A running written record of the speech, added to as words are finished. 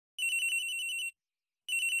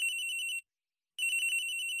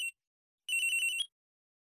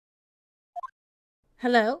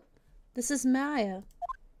Hello? This is Maya.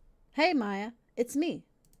 Hey, Maya. It's me.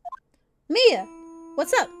 Mia!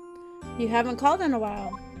 What's up? You haven't called in a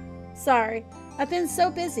while. Sorry, I've been so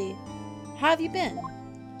busy. How have you been?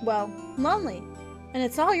 Well, lonely. And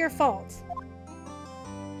it's all your fault.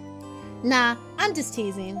 Nah, I'm just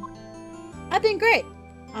teasing. I've been great.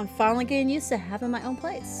 I'm finally getting used to having my own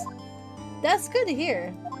place. That's good to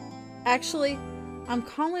hear. Actually, I'm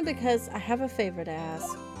calling because I have a favor to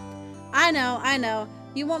ask. I know.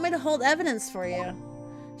 You want me to hold evidence for you.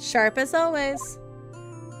 Sharp as always.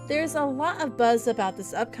 There's a lot of buzz about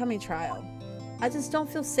this upcoming trial. I just don't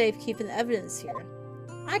feel safe keeping the evidence here.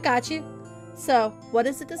 I got you. So, what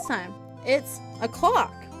is it this time? It's a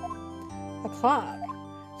clock. A clock?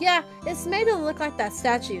 Yeah, it's made to look like that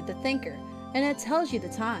statue, the thinker, and it tells you the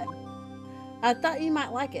time. I thought you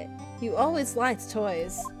might like it. You always liked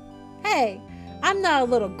toys. Hey, I'm not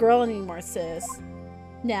a little girl anymore, sis.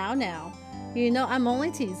 Now, you know I'm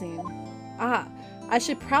only teasing. Ah, I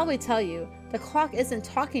should probably tell you, the clock isn't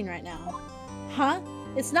talking right now. Huh?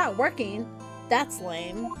 It's not working? That's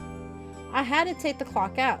lame. I had to take the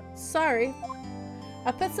clock out. Sorry.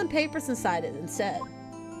 I put some papers inside it instead.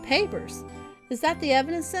 Papers? Is that the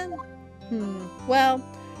evidence then? Well,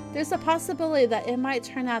 there's a possibility that it might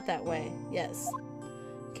turn out that way, yes.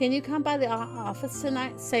 Can you come by the office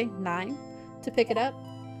tonight, say 9, to pick it up?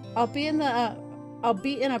 I'll be in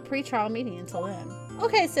a pre-trial meeting until then.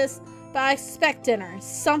 Okay, sis, but I expect dinner.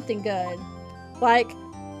 Something good. Like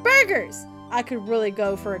burgers! I could really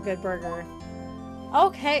go for a good burger.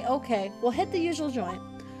 Okay. We'll hit the usual joint.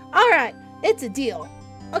 Alright, it's a deal.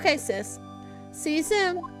 Okay, sis. See you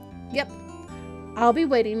soon. Yep. I'll be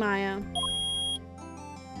waiting, Maya.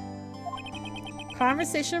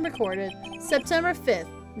 Conversation recorded September 5th,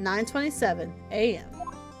 9:27 a.m.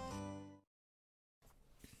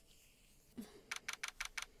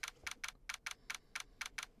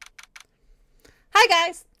 Hi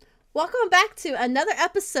guys! Welcome back to another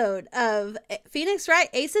episode of Phoenix Wright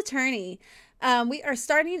Ace Attorney. We are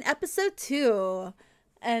starting episode 2.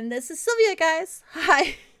 And this is Sylvia, guys.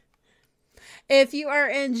 Hi! If you are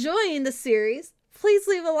enjoying the series, please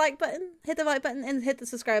leave a like button, hit the like button, and hit the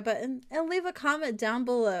subscribe button, and leave a comment down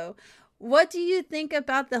below. What do you think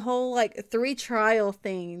about the whole, 3 trial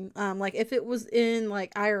thing? If it was in,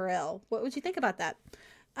 IRL, what would you think about that?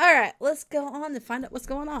 Alright, let's go on and find out what's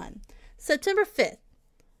going on. September 5th,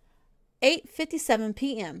 8:57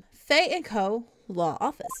 p.m. Faye & Co. Law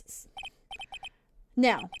Offices.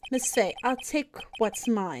 Now, Miss Faye, I'll take what's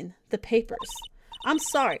mine, the papers. I'm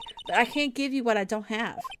sorry, but I can't give you what I don't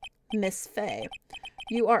have. Miss Faye,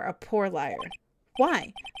 you are a poor liar.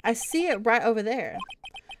 Why? I see it right over there.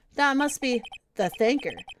 That must be the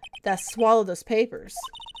thinker that swallowed those papers.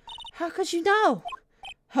 How could you know?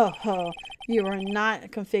 Ho, you are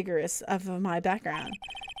not configurous of my background.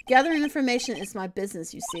 Gathering information is my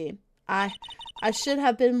business, you see. I should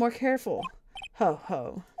have been more careful.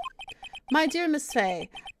 Ho. My dear Miss Faye,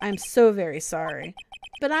 I'm so very sorry,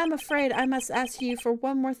 but I'm afraid I must ask you for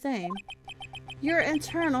one more thing. Your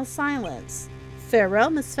internal silence. Farewell,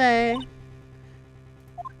 Miss Faye.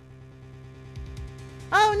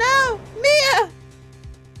 Oh no! Mia!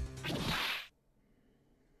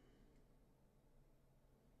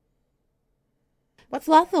 What's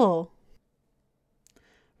lawful?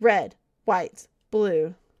 Red, white,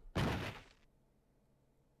 blue.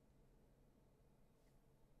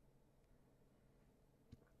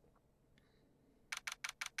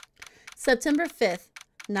 September 5th,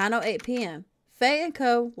 9:08 p.m. Faye &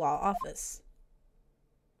 Co. Law Office.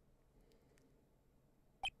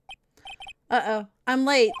 Uh-oh, I'm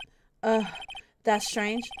late. That's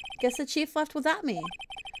strange. Guess the chief left without me.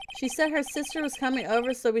 She said her sister was coming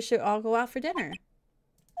over, so we should all go out for dinner.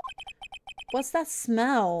 What's that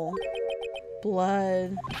smell?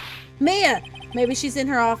 Blood. Mia! Maybe she's in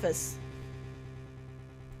her office.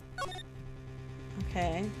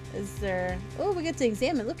 Okay, is there... Oh, we get to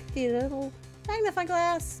examine. Look at the little magnifying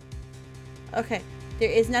glass. Okay,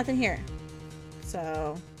 there is nothing here.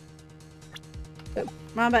 So... Oh,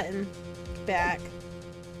 wrong button. Back.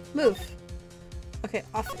 Move. Okay,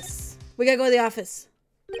 office. We gotta go to the office.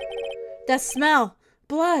 That smell!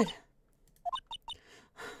 Blood!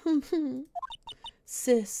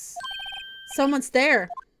 Sis. Someone's there.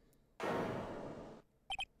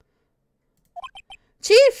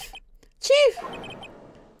 Chief! Chief!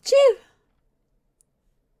 Chief!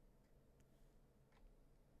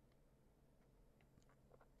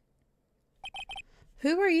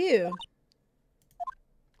 Who are you?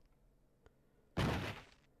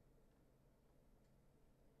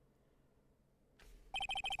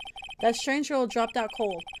 That strange girl dropped out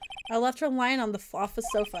cold. I left her lying on the office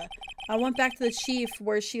sofa. I went back to the chief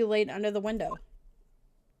where she laid under the window.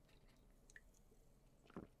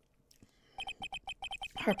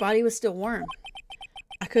 Her body was still warm.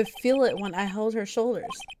 I could feel it when I held her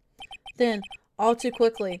shoulders. Then, all too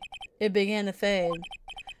quickly, it began to fade.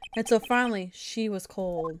 Until finally, she was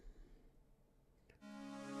cold.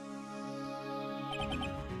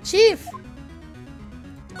 Chief!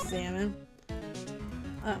 Examine.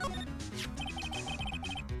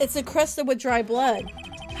 It's encrusted with dry blood.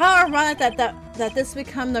 How ironic that this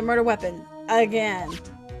become the murder weapon. Again.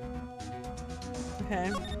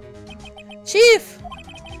 Okay. Chief!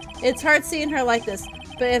 It's hard seeing her like this,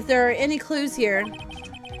 but if there are any clues here,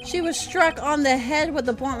 she was struck on the head with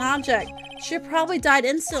a blunt object. She probably died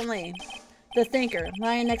instantly. The thinker,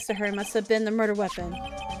 lying next to her, must have been the murder weapon.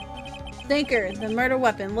 Thinker, the murder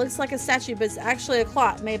weapon, looks like a statue, but it's actually a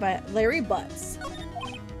clock made by Larry Butts.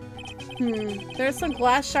 There are some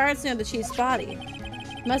glass shards near the chief's body.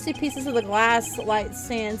 Must be pieces of the glass light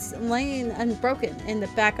stands laying unbroken in the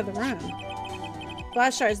back of the room.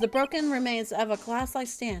 Glass shards, the broken remains of a glass-like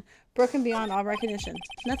stand, broken beyond all recognition.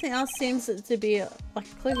 Nothing else seems to be like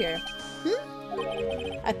a clue here.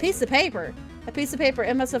 A piece of paper. A piece of paper.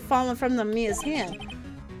 It must have fallen from the Mia's hand.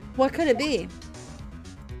 What could it be?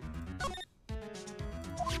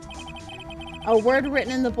 A word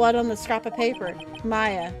written in the blood on the scrap of paper.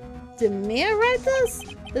 Maya. Did Mia write this?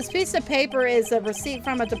 This piece of paper is a receipt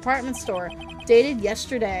from a department store, dated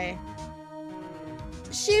yesterday.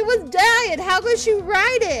 She was dying. How could she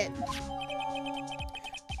write it?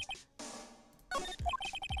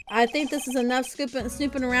 I think this is enough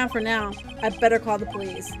snooping around for now. I better call the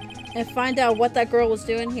police and find out what that girl was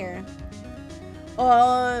doing here.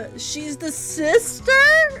 She's the sister?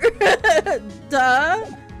 Duh.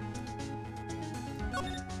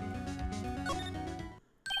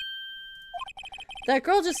 That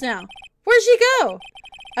girl just now. Where'd she go?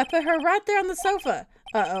 I put her right there on the sofa.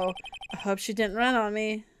 Uh-oh. I hope she didn't run on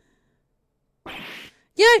me.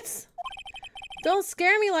 Yikes! Don't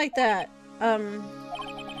scare me like that.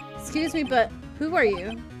 Excuse me, but who are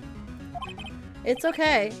you? It's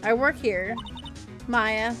okay. I work here.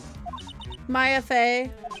 Maya. Maya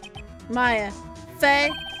Faye. Maya.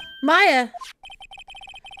 Faye. Maya!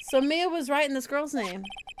 So Mia was writing this girl's name.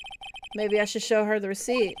 Maybe I should show her the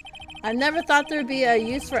receipt. I never thought there'd be a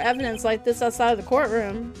use for evidence like this outside of the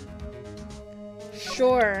courtroom.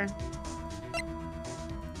 Sure.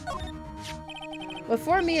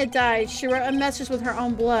 Before Mia died, she wrote a message with her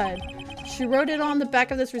own blood. She wrote it on the back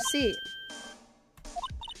of this receipt.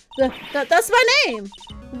 That's my name!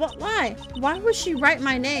 Why? Why would she write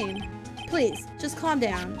my name? Please, just calm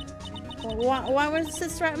down. Why would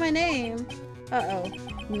sis write my name? Uh-oh.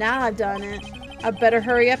 Now I've done it. I better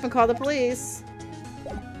hurry up and call the police.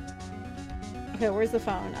 Okay, where's the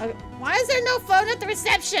phone? Okay. Why is there no phone at the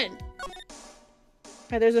reception?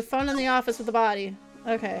 Okay, there's a phone in the office with the body.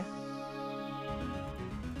 Okay.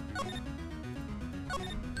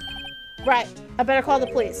 Right, I better call the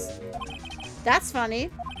police. That's funny.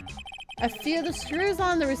 A few of the screws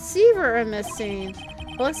on the receiver are missing.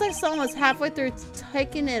 It looks like someone was halfway through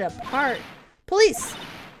taking it apart. Police!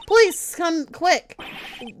 Police, come quick!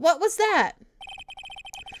 What was that?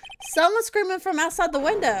 Someone screaming from outside the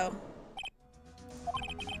window.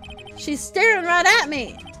 She's staring right at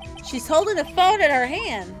me. She's holding a phone in her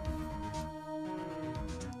hand.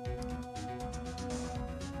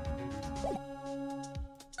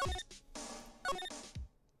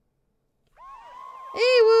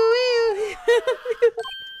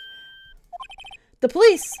 The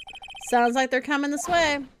police! Sounds like they're coming this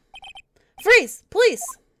way. Freeze! Police!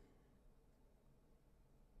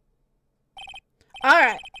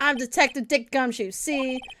 Alright, I'm Detective Dick Gumshoe.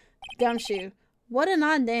 See? Gumshoe. What an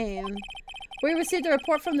odd name. We received a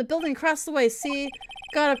report from the building across the way. See?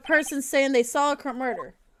 Got a person saying they saw a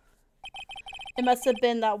murder. It must have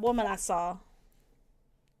been that woman I saw.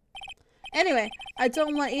 Anyway, I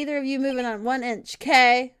don't want either of you moving on 1 inch,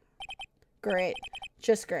 okay? Great.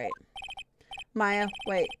 Just great. Maya,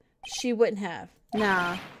 wait. She wouldn't have.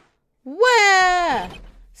 Nah. Wah!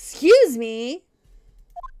 Excuse me?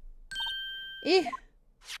 Eh.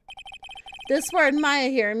 This word Maya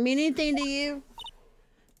here mean anything to you?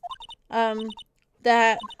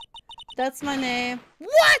 That's my name.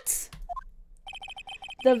 What?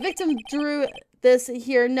 The victim drew this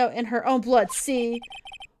here note in her own blood, see?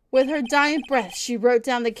 With her dying breath, she wrote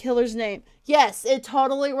down the killer's name. Yes, it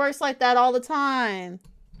totally works like that all the time.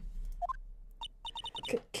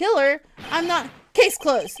 Killer? I'm not... Case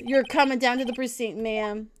closed. You're coming down to the precinct,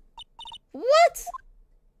 ma'am. What?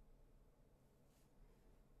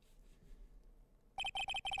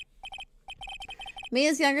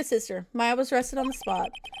 Mia's younger sister. Maya was arrested on the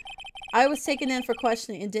spot. I was taken in for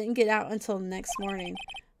questioning and didn't get out until the next morning.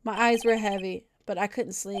 My eyes were heavy, but I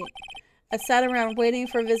couldn't sleep. I sat around waiting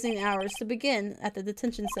for visiting hours to begin at the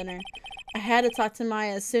detention center. I had to talk to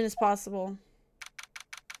Maya as soon as possible.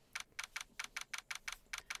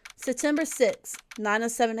 September 6th,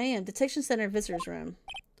 9:07 a.m. Detention Center Visitors Room.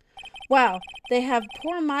 Wow, they have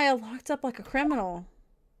poor Maya locked up like a criminal.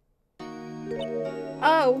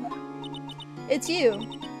 Oh, it's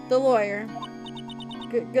you, the lawyer.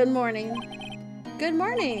 Good morning. Good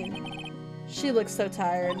morning. She looks so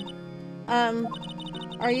tired.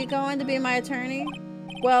 Are you going to be my attorney?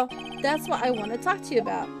 Well, that's what I want to talk to you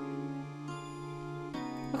about.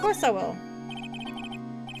 Of course I will.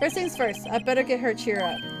 First things first, I better get her cheer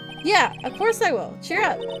up. Yeah, of course I will. Cheer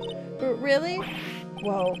up. Really?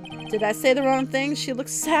 Whoa, did I say the wrong thing? She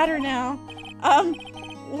looks sadder now.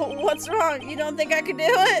 What's wrong? You don't think I could do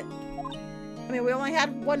it? I mean, we only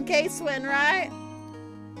had one case win, right?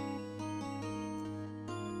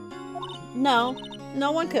 No,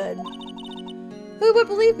 no one could. Who would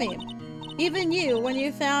believe me? Even you, when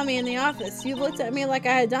you found me in the office, you looked at me like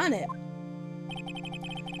I had done it.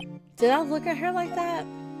 Did I look at her like that?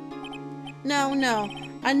 No,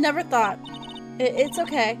 I never thought. It's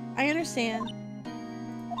okay. I understand.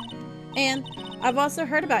 And I've also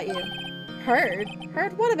heard about you. Heard?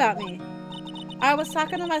 Heard what about me? I was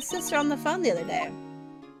talking to my sister on the phone the other day.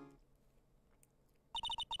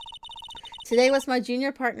 Today was my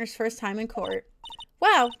junior partner's first time in court.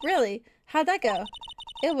 Wow, really? How'd that go?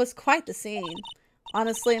 It was quite the scene.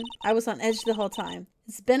 Honestly, I was on edge the whole time.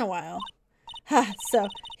 It's been a while. Ha, so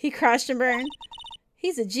he crashed and burned?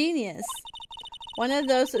 He's a genius. One of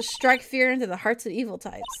those that strike fear into the hearts of evil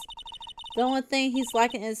types. The only thing he's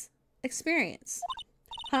lacking is experience.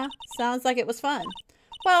 Huh? Sounds like it was fun.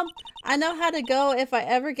 Well, I know how to go if I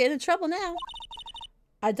ever get in trouble now.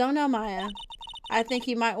 I don't know, Maya. I think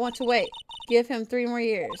you might want to wait. Give him 3 more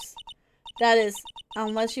years. That is,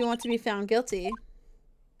 unless you want to be found guilty.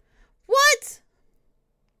 What?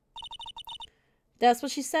 That's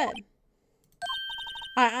what she said.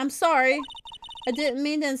 I'm sorry. I didn't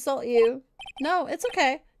mean to insult you. No, it's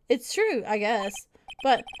okay. It's true, I guess.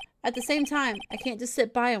 But at the same time, I can't just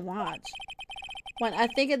sit by and watch. When I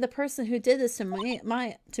think of the person who did this to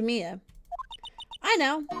Mia. I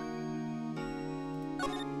know.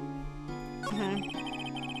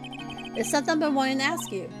 There's something I've been wanting to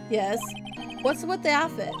ask you. Yes. What's with the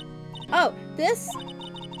outfit? Oh, this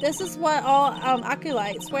is what all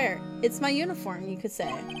acolytes wear. It's my uniform, you could say.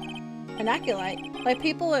 An acolyte? Like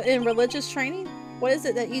people in religious training? What is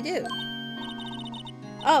it that you do?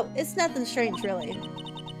 Oh, it's nothing strange, really.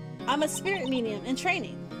 I'm a spirit medium in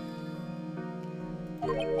training.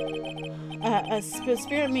 A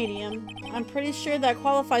spirit medium. I'm pretty sure that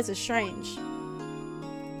qualifies as strange.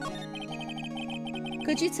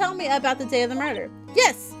 Could you tell me about the day of the murder?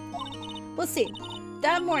 Yes! Let's see.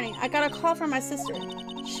 That morning, I got a call from my sister.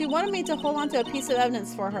 She wanted me to hold on to a piece of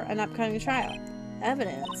evidence for her an upcoming trial.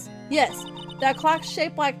 Evidence? Yes, that clock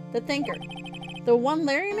shaped like the thinker. The one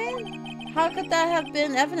Larry made? How could that have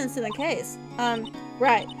been evidence in the case?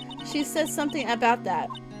 Right. She said something about that.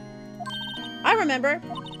 I remember.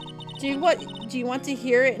 Do you want to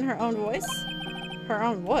hear it in her own voice? Her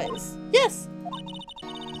own voice? Yes.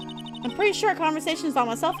 I'm pretty sure our conversation is on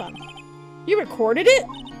my cell phone. You recorded it?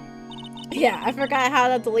 Yeah, I forgot how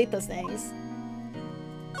to delete those things.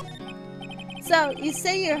 So, you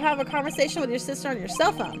say you have a conversation with your sister on your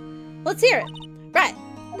cell phone. Let's hear it. Right.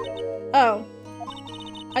 Oh.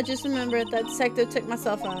 I just remembered that detective took my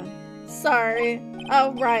cell phone. Sorry.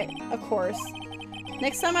 Oh, right. Of course.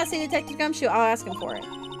 Next time I see Detective Gumshoe, I'll ask him for it.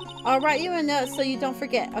 I'll write you a note so you don't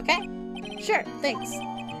forget, okay? Sure, thanks.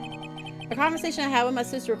 A conversation I had with my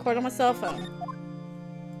sister recorded on my cell phone.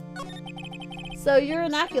 So you're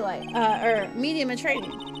an acolyte, or medium in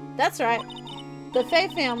training. That's right. The Faye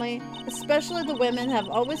family, especially the women, have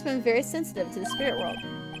always been very sensitive to the spirit world.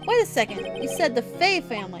 Wait a second, you said the Faye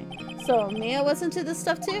family. So Mia was into this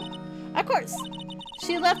stuff too? Of course.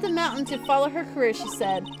 She left the mountain to follow her career, she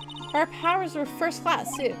said. Her powers were first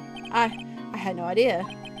class too. I had no idea.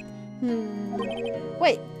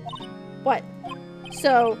 Wait. What?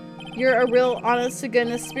 So, you're a real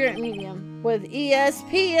honest-to-goodness spirit medium with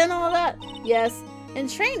ESP and all that? Yes. In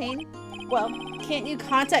training? Well, can't you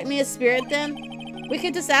contact me as spirit then? We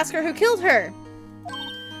could just ask her who killed her.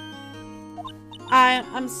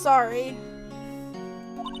 I'm sorry.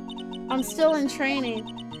 I'm still in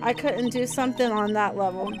training. I couldn't do something on that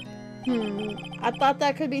level. I thought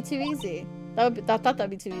that could be too easy. I thought that'd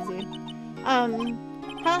be too easy.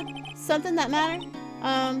 Huh? Something that mattered?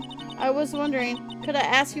 I was wondering, could I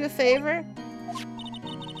ask you a favor?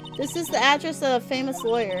 This is the address of a famous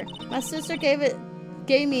lawyer. My sister gave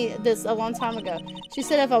me this a long time ago. She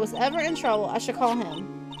said if I was ever in trouble, I should call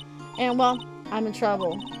him. And, well, I'm in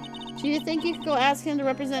trouble. Do you think you could go ask him to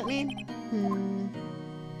represent me?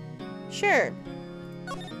 Sure.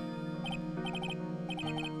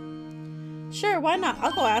 Sure, why not?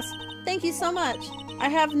 I'll go ask. Thank you so much. I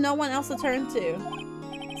have no one else to turn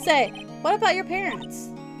to. Say, what about your parents?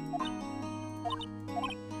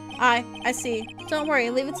 I see. Don't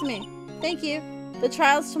worry, leave it to me. Thank you. The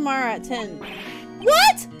trial's tomorrow at 10.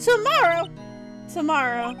 What? Tomorrow?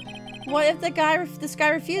 Tomorrow. What if this guy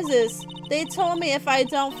refuses? They told me if I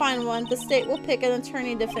don't find one, the state will pick an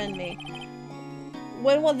attorney to defend me.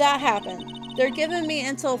 When will that happen? They're giving me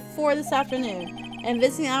until 4 this afternoon, and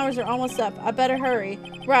visiting hours are almost up. I better hurry.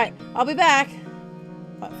 Right, I'll be back.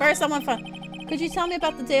 But first, I want fun. Could you tell me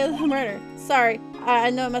about the day of the murder? Sorry,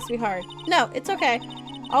 I know it must be hard. No, it's okay.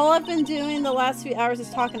 All I've been doing the last few hours is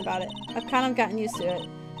talking about it. I've kind of gotten used to it.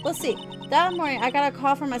 Let's see. That morning, I got a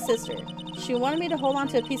call from my sister. She wanted me to hold on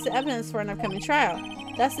to a piece of evidence for an upcoming trial.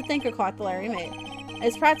 That's the thinker clock that Larry made.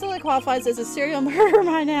 It's practically qualifies as a serial murderer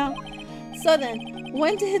by now. So then,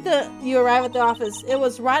 when did you arrive at the office? It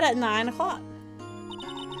was right at 9 o'clock.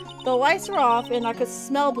 The lights were off and I could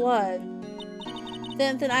smell blood.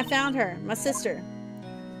 Then I found her, my sister.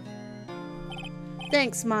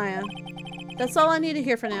 Thanks, Maya. That's all I need to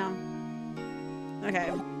hear for now.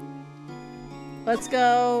 Okay. Let's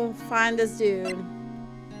go find this dude.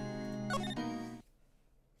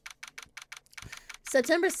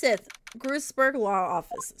 September 6th, Grussberg Law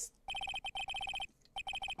Offices.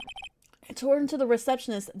 According to the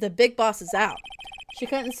receptionist, the big boss is out. She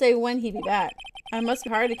couldn't say when he'd be back. It must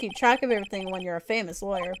be hard to keep track of everything when you're a famous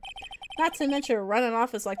lawyer. Not to mention run an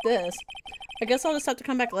office like this. I guess I'll just have to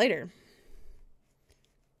come back later.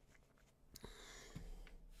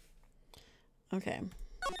 Okay.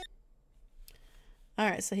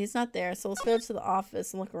 Alright, so he's not there. So let's go to the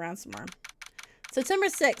office and look around some more. September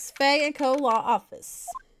 6th, Faye & Co. Law Office.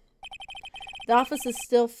 The office is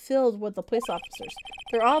still filled with the police officers.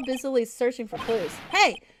 They're all busily searching for clues.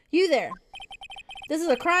 Hey, you there. This is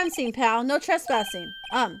a crime scene, pal. No trespassing.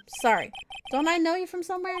 Sorry. Don't I know you from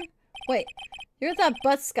somewhere? Wait, you're that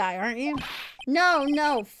Butts guy, aren't you?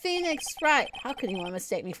 No, Phoenix Wright. How could anyone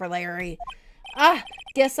mistake me for Larry?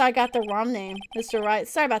 Guess I got the wrong name, Mr. Wright.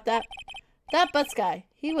 Sorry about that. That Butts guy,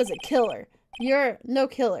 he was a killer. You're no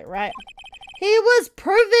killer, right? He was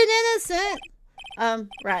proven innocent.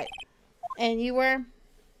 Right. And you were?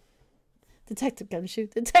 Detective Gumshoe.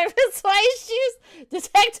 Detective Swice Shoes.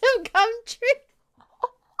 Detective Gumtree.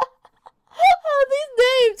 Oh, these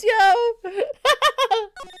names,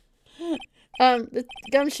 yo. The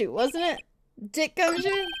Gumshoe, wasn't it? Dick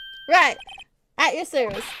Gumshoe? Right. At your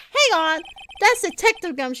service. Hang on. That's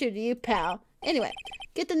Detective Gumshoe to you, pal. Anyway,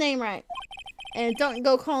 get the name right. And don't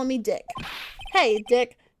go calling me Dick. Hey,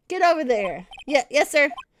 Dick. Get over there. Yeah, yes,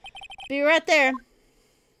 sir. Be right there.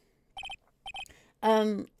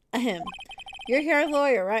 You're here a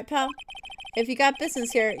lawyer, right, pal? If you got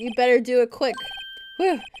business here, you better do it quick.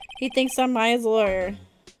 Whew. He thinks I'm Maya's lawyer.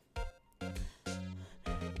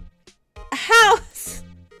 How?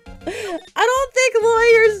 I don't think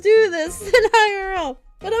lawyers do this in IRL.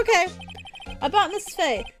 But okay. About Miss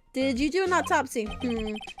Faye. Did you do an autopsy?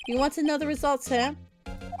 You want to know the results, huh?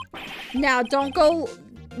 Now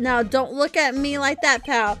don't look at me like that,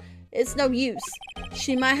 pal. It's no use.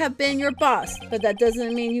 She might have been your boss, but that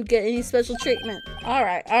doesn't mean you get any special treatment.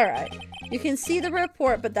 Alright. You can see the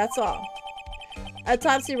report, but that's all.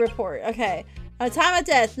 Autopsy report. Okay. Time of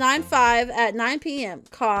death, 9/5 at 9 p.m.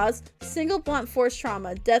 Cause, single blunt force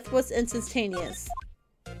trauma. Death was instantaneous.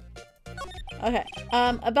 Okay.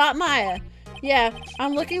 About Maya. Yeah,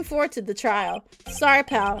 I'm looking forward to the trial. Sorry,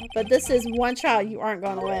 pal, but this is one trial you aren't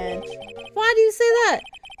going to win. Why do you say that?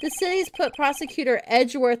 The city's put prosecutor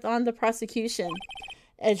Edgeworth on the prosecution.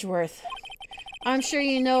 Edgeworth. I'm sure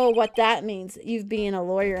you know what that means, you being a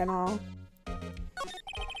lawyer and all.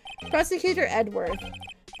 Prosecutor Edgeworth.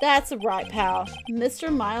 That's right, pal.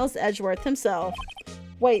 Mr. Miles Edgeworth himself.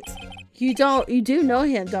 Wait, you do know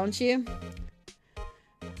him, don't you?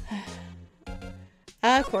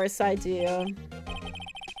 Of course I do.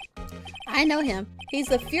 I know him. He's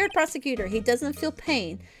a feared prosecutor. He doesn't feel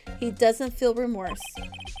pain. He doesn't feel remorse.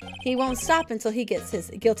 He won't stop until he gets his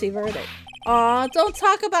guilty verdict. Aw, don't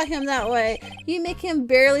talk about him that way. You make him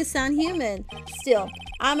barely sound human. Still,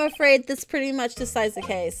 I'm afraid this pretty much decides the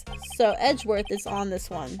case. So Edgeworth is on this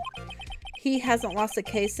one. He hasn't lost a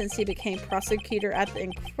case since he became prosecutor at the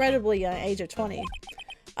incredibly young age of 20.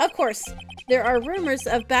 Of course, there are rumors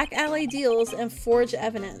of back alley deals and forged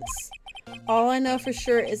evidence. All I know for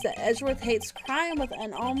sure is that Edgeworth hates crime with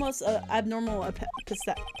an almost abnormal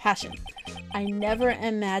passion. I never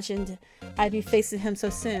imagined I'd be facing him so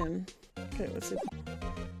soon. Okay, let's see.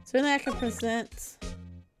 Certainly I can present.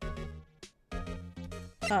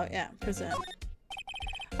 Oh yeah, present.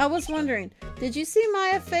 I was wondering, did you see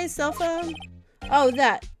Maya Faye's cell phone? Oh,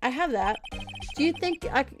 that. I have that. Do you think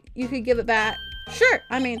you could give it back? Sure.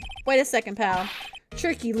 I mean, wait a second, pal.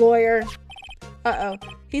 Tricky lawyer. Uh-oh.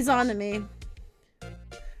 He's on to me.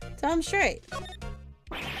 Tell him straight.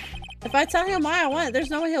 If I tell him why I want it, there's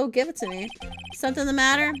no way he'll give it to me. Something the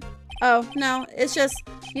matter? Oh, no. It's just,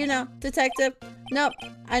 you know, detective. Nope.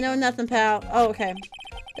 I know nothing, pal. Oh, okay.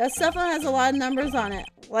 That cell phone has a lot of numbers on it.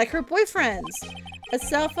 Like her boyfriend's. A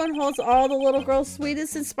cell phone holds all the little girl's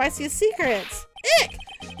sweetest and spiciest secrets. Ick!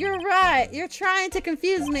 You're right. You're trying to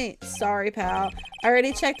confuse me. Sorry, pal. I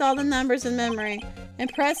already checked all the numbers in memory.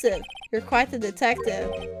 Impressive. You're quite the detective.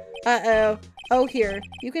 Uh-oh. Oh, here.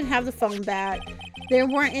 You can have the phone back. There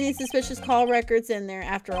weren't any suspicious call records in there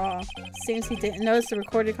after all. Seems he didn't notice the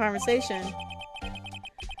recorded conversation.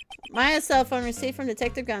 Maya's cell phone received from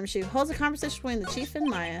Detective Gumshoe holds a conversation between the chief and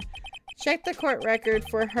Maya. Check the court record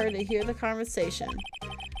for her to hear the conversation.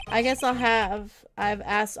 I guess I've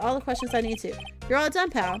asked all the questions I need to. You're all done,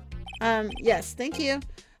 pal. Yes, thank you.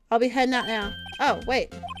 I'll be heading out now. Oh,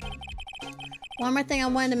 wait. One more thing I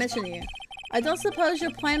wanted to mention to you. I don't suppose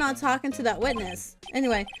you're planning on talking to that witness.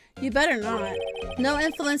 Anyway, you better not. No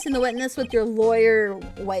influencing the witness with your lawyer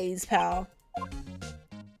ways, pal.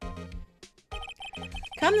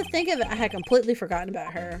 Come to think of it, I had completely forgotten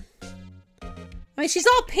about her. I mean, she's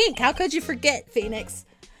all pink. How could you forget, Phoenix?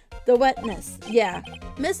 The witness. Yeah.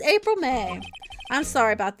 Miss April May. I'm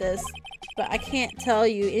sorry about this, but I can't tell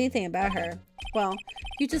you anything about her. Well,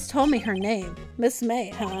 you just told me her name. Miss May,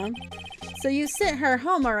 huh? So you sent her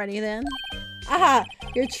home already then? Aha!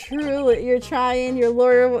 You're trying your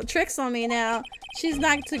lawyer tricks on me now. She's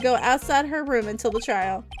not to go outside her room until the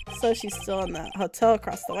trial. So she's still in the hotel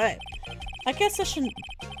across the way. I guess I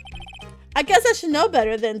should know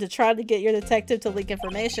better than to try to get your detective to leak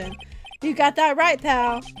information. You got that right,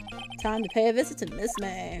 pal. Time to pay a visit to Miss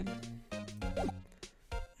May.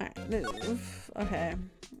 Alright, move. Okay.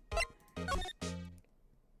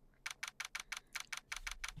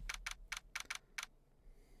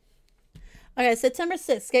 Okay, September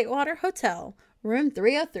 6th, Skatewater Hotel, room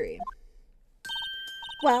 303.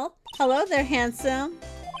 Well, hello there, handsome.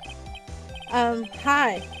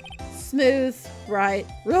 Hi. Smooth, right?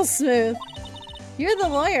 Real smooth. You're the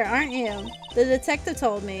lawyer, aren't you? The detective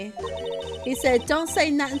told me. He said, don't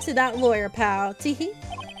say nothing to that lawyer, pal. Teehee.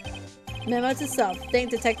 Memo to self.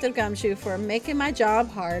 Thank Detective Gumshoe for making my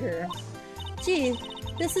job harder. Gee,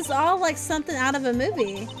 this is all like something out of a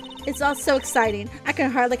movie. It's all so exciting. I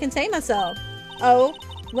can hardly contain myself. Oh,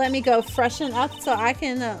 let me go freshen up so I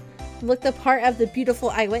can look the part of the beautiful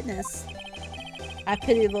eyewitness. I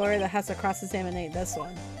pity the lawyer that has to cross-examine this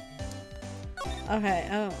one.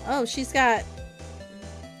 Okay, oh, she's got...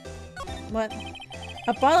 What?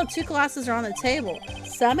 A bottle of 2 glasses are on the table.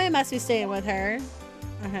 Somebody must be staying with her.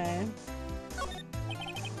 Okay.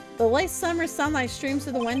 The late summer sunlight streams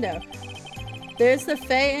through the window. There's the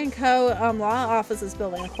Fay & Co. Law Offices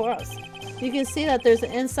building, of course. You can see that there's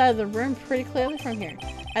the inside of the room pretty clearly from here.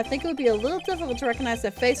 I think it would be a little difficult to recognize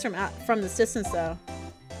the face from this distance, though.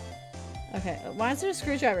 Okay, why is there a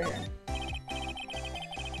screwdriver here?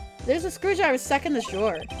 There's a screwdriver stuck in this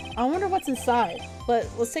drawer. I wonder what's inside.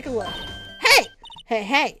 Let's take a look. Hey! Hey,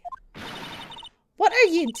 hey! What are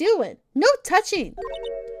you doing? No touching!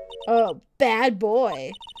 Oh, bad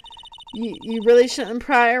boy. You really shouldn't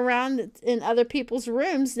pry around in other people's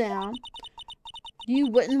rooms now. You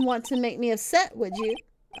wouldn't want to make me upset, would you?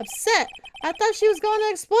 Upset? I thought she was going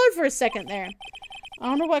to explode for a second there. I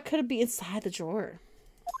wonder what could be inside the drawer.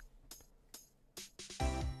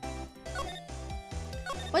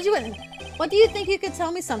 What do you think you could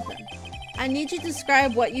tell me something? I need you to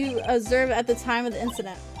describe what you observed at the time of the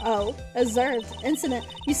incident. Oh, observed. Incident.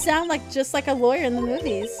 You sound just like a lawyer in the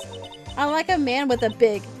movies. I like a man with a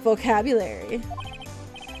big vocabulary.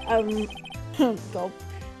 Gulp.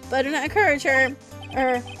 Better not encourage her.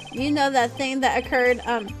 You know that thing that occurred,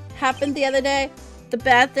 happened the other day? The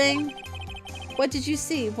bad thing? What did you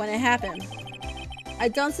see when it happened? I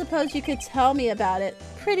don't suppose you could tell me about it.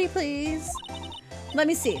 Pretty please. Let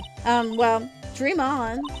me see. Well, dream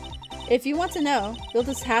on. If you want to know, you'll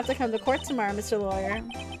just have to come to court tomorrow, Mr. Lawyer.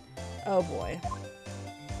 Oh boy.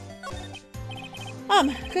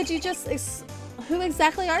 Could you just who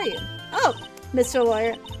exactly are you? Oh, Mr.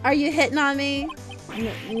 Lawyer, are you hitting on me?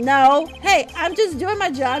 No. Hey, I'm just doing my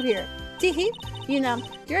job here. Teehee. You know,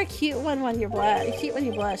 you're a cute one when you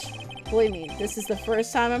blush. Believe me, this is the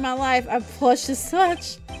first time in my life I've blushed this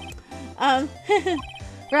much.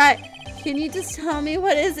 Right. Can you just tell me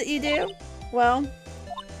what is it you do? Well,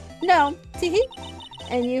 no. Teehee.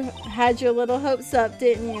 And you had your little hopes up,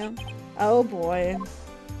 didn't you? Oh boy.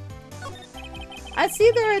 I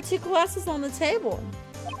see there are 2 glasses on the table.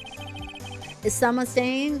 Is someone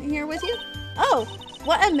staying here with you? Oh,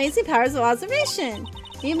 what amazing powers of observation.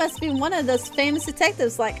 You must be one of those famous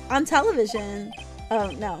detectives like on television.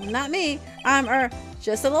 Oh, no, not me. I'm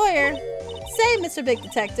just a lawyer. Say, Mr. Big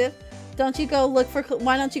Detective, why don't you go look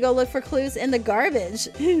for clues in the garbage?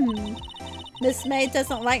 Miss May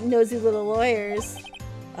doesn't like nosy little lawyers.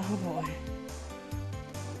 Oh boy.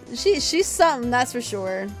 She's something, that's for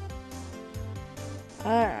sure.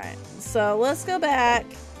 Alright, so let's go back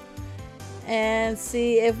and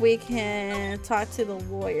see if we can talk to the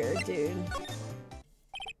lawyer, dude.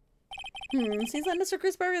 Seems like Mr.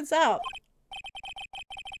 Kreuzberg is out.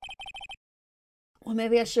 Well,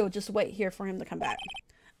 maybe I should just wait here for him to come back.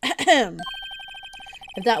 If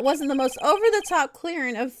that wasn't the most over-the-top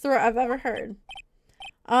clearing of throat I've ever heard.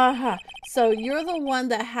 So you're the one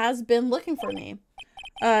that has been looking for me.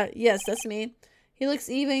 Yes, that's me. He looks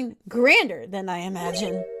even grander than I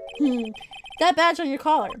imagine. That badge on your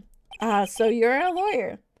collar. So you're a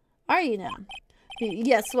lawyer, are you now?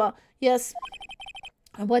 Yes, well, yes.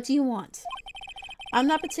 What do you want? I'm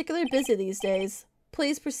not particularly busy these days.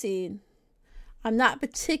 Please proceed. I'm not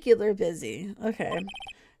particularly busy. Okay.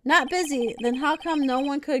 Not busy? Then how come no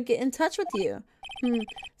one could get in touch with you?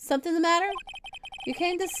 Something the matter? You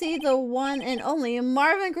came to see the one and only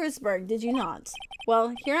Marvin Kreuzberg, did you not?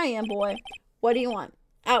 Well, here I am, boy. What do you want?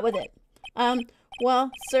 Out with it.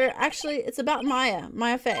 Well, sir, actually, it's about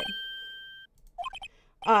Maya Fey.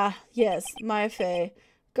 Yes, Maya Fey.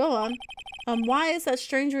 Go on. Why is that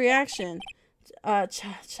strange reaction? I'm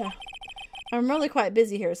really quite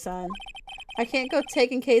busy here, son. I can't go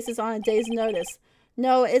taking cases on a day's notice.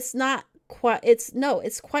 No, it's quite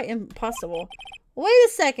impossible. Wait a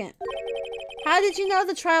second. How did you know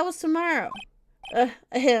the trial was tomorrow?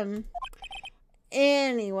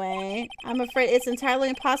 Anyway, I'm afraid it's entirely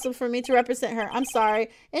impossible for me to represent her. I'm sorry.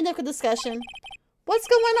 End of the discussion. What's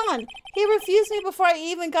going on? He refused me before I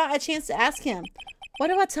even got a chance to ask him. What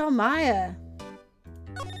do I tell Maya?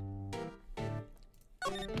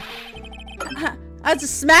 I'll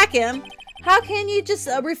just smack him. How can you just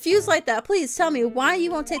refuse like that? Please tell me why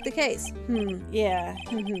you won't take the case. Yeah.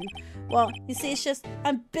 Well, you see, it's just,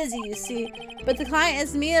 I'm busy, you see. But the client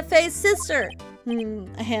is Mia Fey's sister. Mia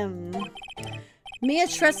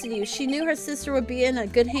trusted you. She knew her sister would be in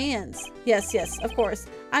good hands. Yes, of course.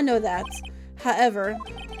 I know that. However,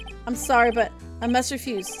 I'm sorry, but I must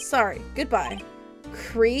refuse. Sorry. Goodbye.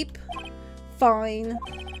 Creep. Fine.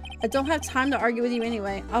 I don't have time to argue with you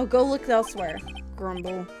anyway. I'll go look elsewhere.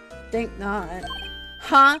 Grumble. Think not.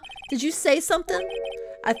 Huh? Did you say something?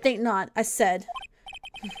 I think not. I said.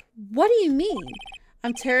 What do you mean?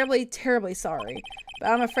 I'm terribly, terribly sorry.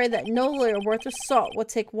 But I'm afraid that no lawyer worth her salt will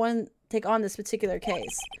take on this particular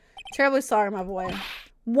case. Terribly sorry, my boy.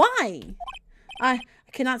 Why? I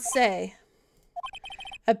cannot say.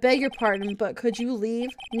 I beg your pardon, but could you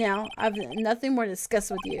leave now? I've nothing more to discuss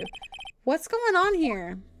with you. What's going on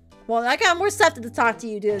here? Well, I got more stuff to talk to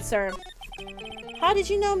you, dude, sir. How did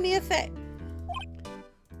you know Mia Fey?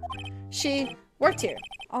 She worked here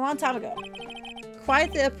a long time ago.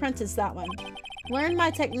 Quite the apprentice, that one. Learned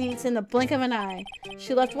my techniques in the blink of an eye.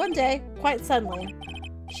 She left one day, quite suddenly.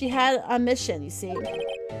 She had a mission, you see.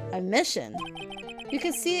 A mission? You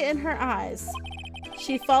could see it in her eyes.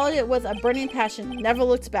 She followed it with a burning passion, never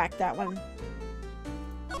looked back, that one.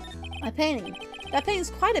 A painting. That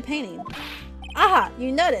painting's quite a painting. Aha,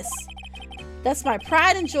 you notice. That's my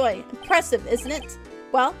pride and joy. Impressive, isn't it?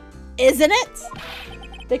 Well, isn't it?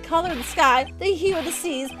 The color of the sky, the hue of the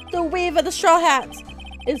seas, the weave of the straw hat.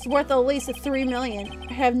 It's worth at least 3 million.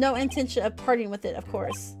 I have no intention of parting with it, of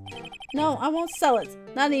course. No, I won't sell it.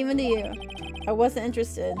 Not even to you. I wasn't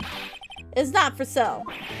interested. It's not for sale.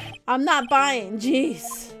 I'm not buying.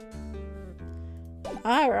 Jeez.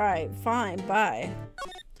 Alright, fine. Bye.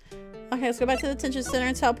 Okay, let's go back to the detention center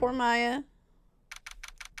and teleport Maya.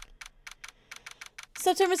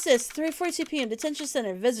 September 6th, 3:42 p.m. Detention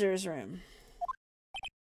Center, Visitors Room.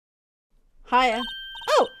 Hiya.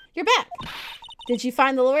 Oh, you're back. Did you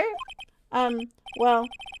find the lawyer? Well,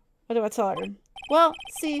 what do I tell her? Well,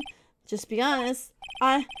 see, just be honest.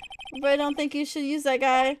 I don't think you should use that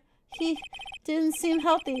guy. He didn't seem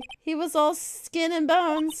healthy. He was all skin and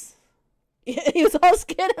bones. He was all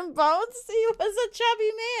skin and bones? He was a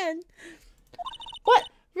chubby man. What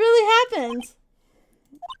really happened?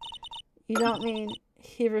 You don't mean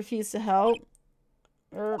he refused to help?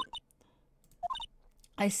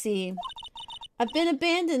 I see. I've been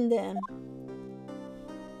abandoned then.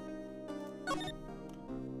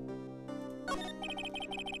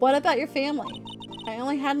 What about your family? I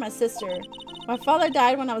only had my sister. My father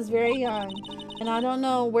died when I was very young, and I don't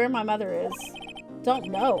know where my mother is. Don't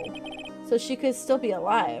know. So she could still be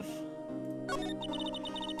alive.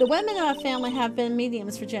 The women in my family have been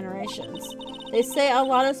mediums for generations. They say a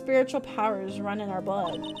lot of spiritual powers run in our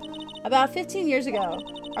blood. About 15 years ago,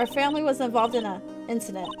 our family was involved in an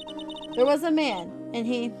incident. There was a man, and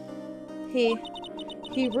he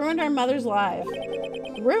ruined our mother's life.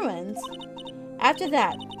 Ruined? After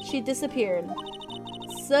that, she disappeared.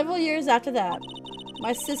 Several years after that,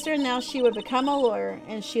 my sister announced she would become a lawyer,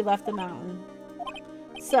 and she left the mountain.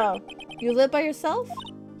 So, you live by yourself?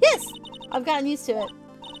 Yes! I've gotten used to it.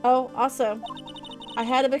 Oh, also, I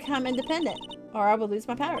had to become independent, or I would lose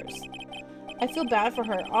my powers. I feel bad for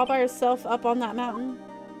her, all by herself up on that mountain.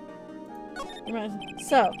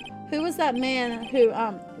 So, who was that man who,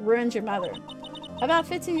 ruined your mother? About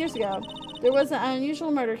 15 years ago, there was an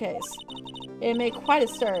unusual murder case. It made quite a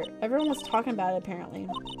stir. Everyone was talking about it, apparently.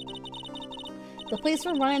 The police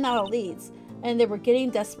were running out of leads, and they were getting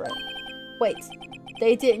desperate. Wait,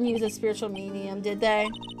 they didn't use a spiritual medium, did they?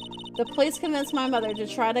 The police convinced my mother to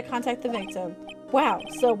try to contact the victim. Wow,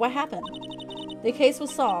 so what happened? The case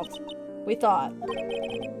was solved. We thought.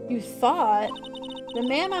 You thought? The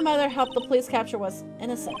man my mother helped the police capture was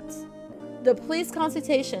innocent. The police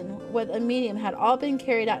consultation with a medium had all been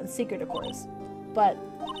carried out in secret, of course. But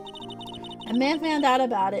a man found out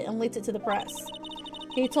about it and leaked it to the press.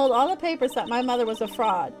 He told all the papers that my mother was a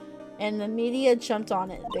fraud, and the media jumped on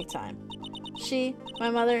it big time. My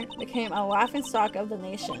mother, became a laughingstock of the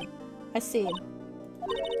nation. I see.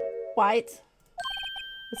 White.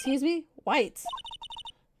 Excuse me? White.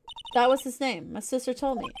 That was his name. My sister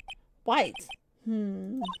told me. White.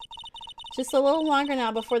 Just a little longer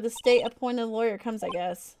now before the state-appointed lawyer comes, I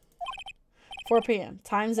guess. 4 p.m.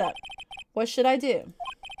 Time's up. What should I do?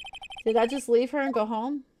 Did I just leave her and go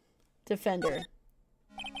home? Defend her.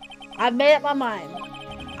 I've made up my mind.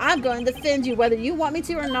 I'm going to defend you whether you want me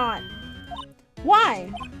to or not.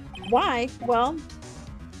 Why? Why? Well,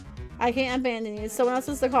 I can't abandon you. Someone else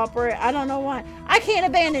is the culprit. I don't know why. I can't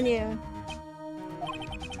abandon you.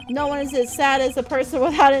 No one is as sad as a person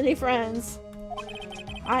without any friends.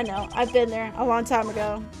 I know. I've been there a long time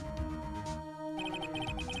ago.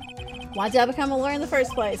 Why did I become a lawyer in the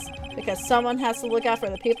first place? Because someone has to look out for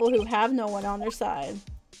the people who have no one on their side.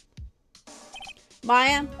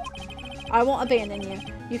 Maya, I won't abandon you.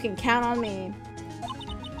 You can count on me.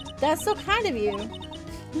 That's so kind of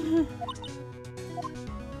you.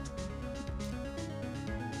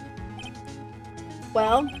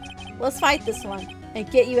 Well, let's fight this one and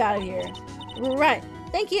get you out of here. Right.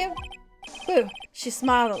 Thank you. Whew. She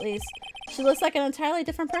smiled at least. She looks like an entirely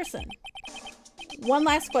different person. One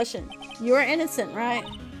last question. You are innocent, right?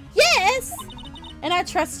 Yes! And I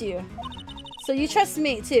trust you. So you trust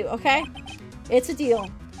me too, okay? It's a deal.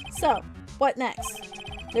 So, what next?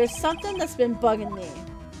 There's something that's been bugging me.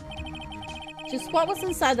 Just what was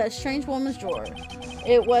inside that strange woman's drawer?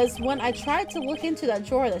 It was when I tried to look into that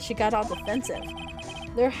drawer that she got all defensive.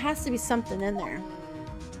 There has to be something in there.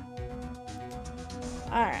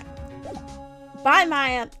 Alright. Bye,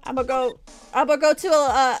 Maya. I'm gonna go to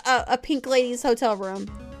a pink lady's hotel room.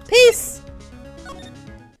 Peace!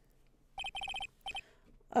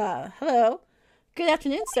 Hello. Good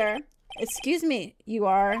afternoon, sir. Excuse me, you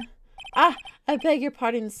are... Ah, I beg your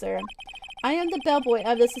pardon, sir. I am the bellboy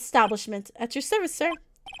of this establishment. At your service, sir.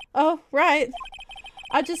 Oh, right.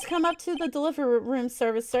 I just come up to the delivery room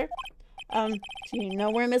service, sir. Do you know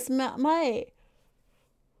where Miss May?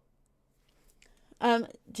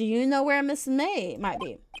 Do you know where Miss May might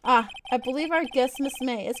be? Ah, I believe our guest Miss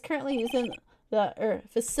May is currently using the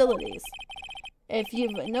facilities. If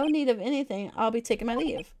you've no need of anything, I'll be taking my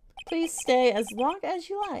leave. Please stay as long as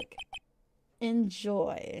you like.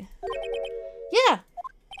 Enjoy. Yeah.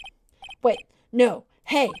 Wait, no.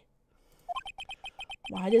 Hey.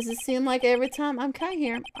 Why does it seem like every time I'm coming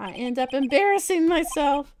here, I end up embarrassing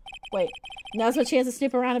myself? Wait, now's my chance to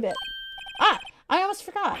snoop around a bit. Ah, I almost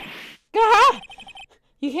forgot. Gah!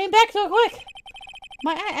 You came back so quick.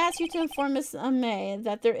 Might I ask you to inform Miss May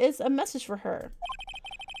that there is a message for her?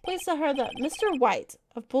 Please tell her that Mr. White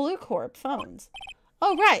of Blue Corp phones.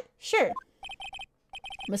 Oh, right, sure.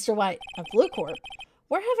 Mr. White of Blue Corp?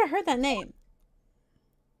 Where have I heard that name?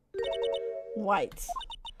 White.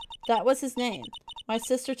 That was his name. My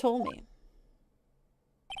sister told me.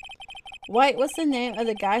 White was the name of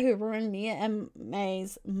the guy who ruined Mia and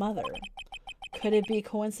May's mother. Could it be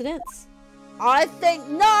coincidence? I think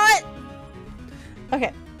not.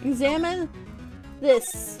 Okay, examine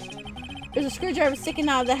this. There's a screwdriver sticking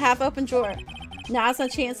out of the half-open drawer. Now's a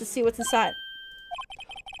chance to see what's inside.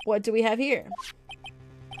 What do we have here?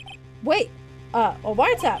 Wait, a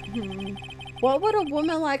wiretap. What would a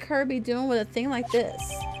woman like her be doing with a thing like this?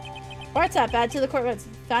 Wiretap added to the court records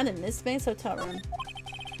found in Miss May's hotel room.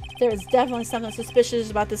 There is definitely something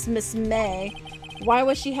suspicious about this Miss May. Why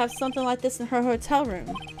would she have something like this in her hotel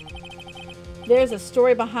room? There's a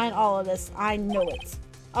story behind all of this. I know it.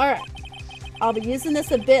 Alright. I'll be using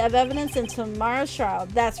this a bit of evidence in tomorrow's trial,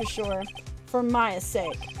 that's for sure. For Maya's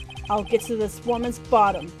sake. I'll get to this woman's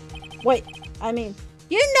bottom. Wait, I mean,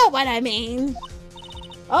 you know what I mean.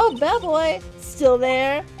 Oh, bellboy, still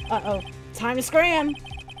there? Uh-oh, time to scram.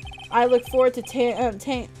 I look forward to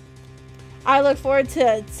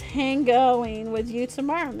tangoing with you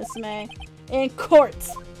tomorrow, Miss May. In court.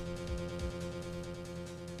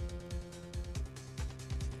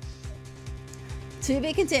 To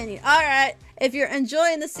be continued. Alright, if you're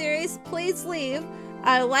enjoying the series, please leave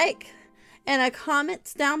a like and a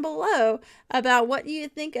comment down below about what you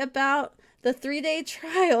think about the 3-day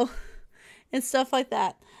trial and stuff like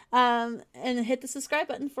that. And hit the subscribe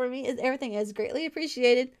button for me. Everything is greatly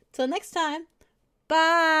appreciated. Till next time.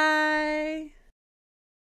 Bye.